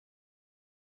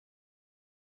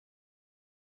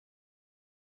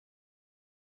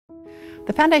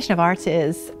The Foundation of Arts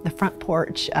is the front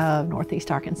porch of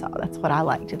Northeast Arkansas. That's what I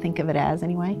like to think of it as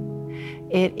anyway.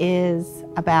 It is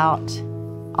about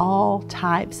all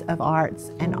types of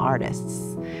arts and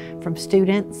artists, from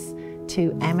students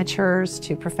to amateurs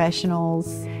to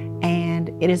professionals, and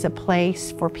it is a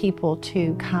place for people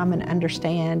to come and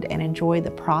understand and enjoy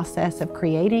the process of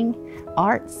creating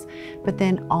arts, but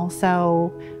then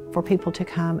also for people to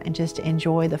come and just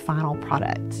enjoy the final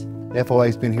product. The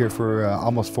FOA's been here for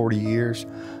almost 40 years.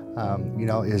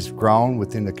 It's grown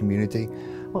within the community.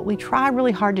 What we try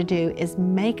really hard to do is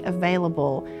make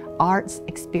available arts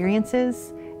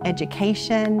experiences,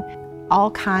 education,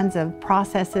 all kinds of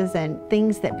processes and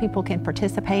things that people can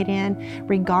participate in,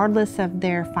 regardless of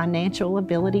their financial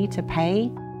ability to pay.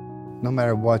 No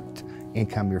matter what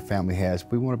income your family has,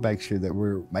 we want to make sure that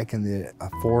we're making it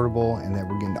affordable and that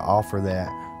we're getting to offer that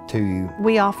to you.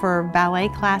 We offer ballet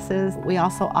classes. We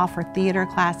also offer theater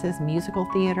classes, musical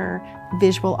theater,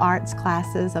 visual arts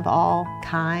classes of all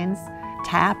kinds,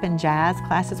 tap and jazz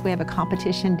classes. We have a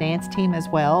competition dance team as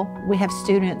well. We have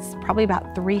students, probably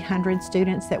about 300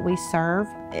 students that we serve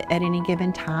at any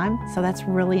given time. So that's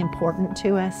really important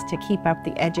to us to keep up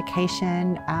the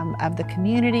education of the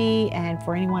community, and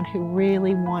for anyone who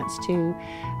really wants to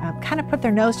kind of put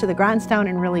their nose to the grindstone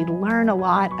and really learn a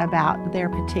lot about their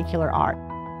particular art.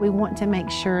 We want to make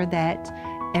sure that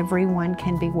everyone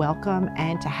can be welcome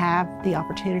and to have the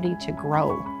opportunity to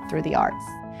grow through the arts.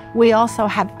 We also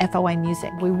have FOA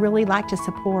music. We really like to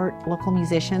support local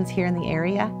musicians here in the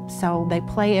area, so they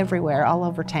play everywhere, all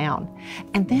over town.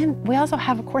 And then we also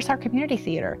have, of course, our community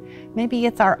theater. Maybe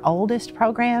it's our oldest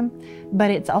program, but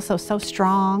it's also so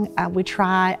strong. We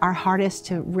try our hardest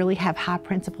to really have high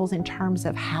principles in terms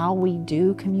of how we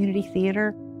do community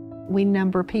theater. We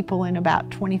number people in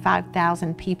about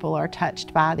 25,000 people are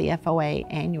touched by the FOA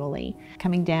annually,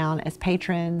 coming down as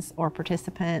patrons or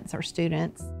participants or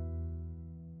students.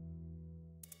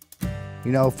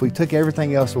 You know, if we took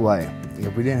everything else away,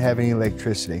 if we didn't have any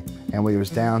electricity and we was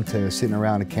down to sitting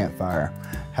around a campfire,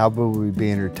 how would we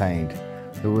be entertained?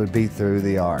 It would be through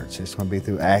the arts. It's going to be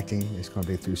through acting, it's going to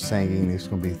be through singing, it's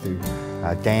going to be through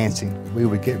dancing. We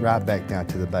would get right back down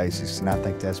to the basics, and I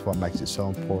think that's what makes it so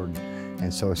important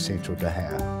and so essential to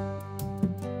have.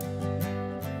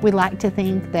 We like to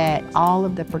think that all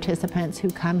of the participants who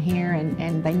come here,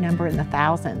 and they number in the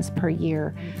thousands per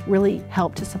year, really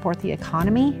help to support the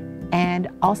economy and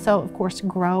also, of course,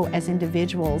 grow as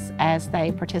individuals as they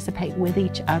participate with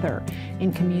each other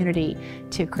in community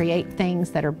to create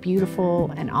things that are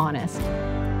beautiful and honest.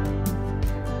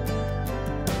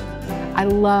 I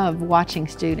love watching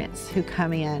students who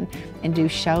come in and do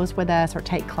shows with us or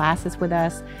take classes with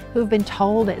us who've been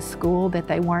told at school that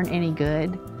they weren't any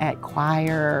good at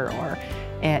choir or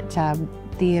at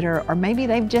theater, or maybe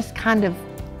they've just kind of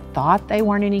thought they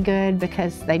weren't any good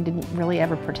because they didn't really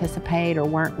ever participate or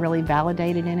weren't really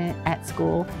validated in it at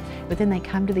school. But then they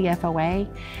come to the FOA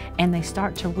and they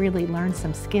start to really learn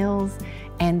some skills,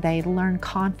 and they learn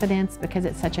confidence because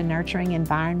it's such a nurturing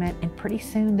environment, and pretty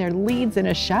soon they're leads in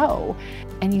a show.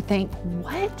 And you think,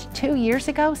 what? 2 years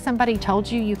ago somebody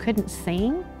told you you couldn't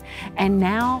sing? And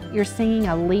now you're singing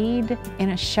a lead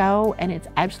in a show and it's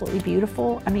absolutely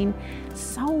beautiful. I mean,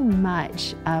 so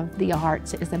much of the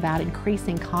arts is about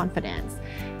increasing confidence.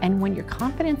 And when your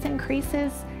confidence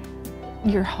increases,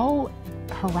 your whole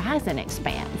horizon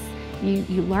expands.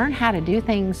 You learn how to do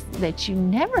things that you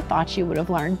never thought you would have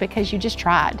learned because you just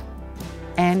tried.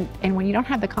 And when you don't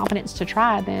have the confidence to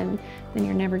try, then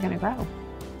you're never going to grow.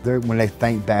 When they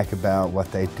think back about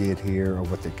what they did here or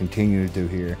what they continue to do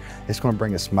here, it's going to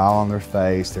bring a smile on their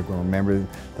face. They're going to remember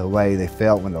the way they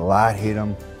felt when the light hit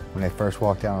them when they first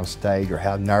walked out on stage, or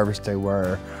how nervous they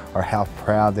were, or how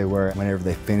proud they were whenever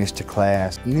they finished a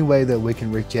class. Any way that we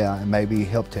can reach out and maybe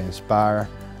help to inspire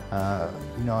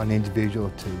an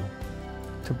individual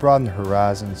to broaden their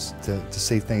horizons, to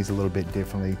see things a little bit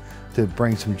differently, to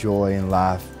bring some joy in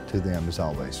life to them is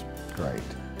always great.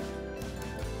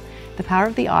 The power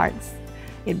of the arts,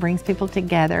 it brings people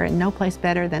together, and no place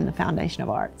better than the Foundation of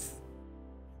Arts.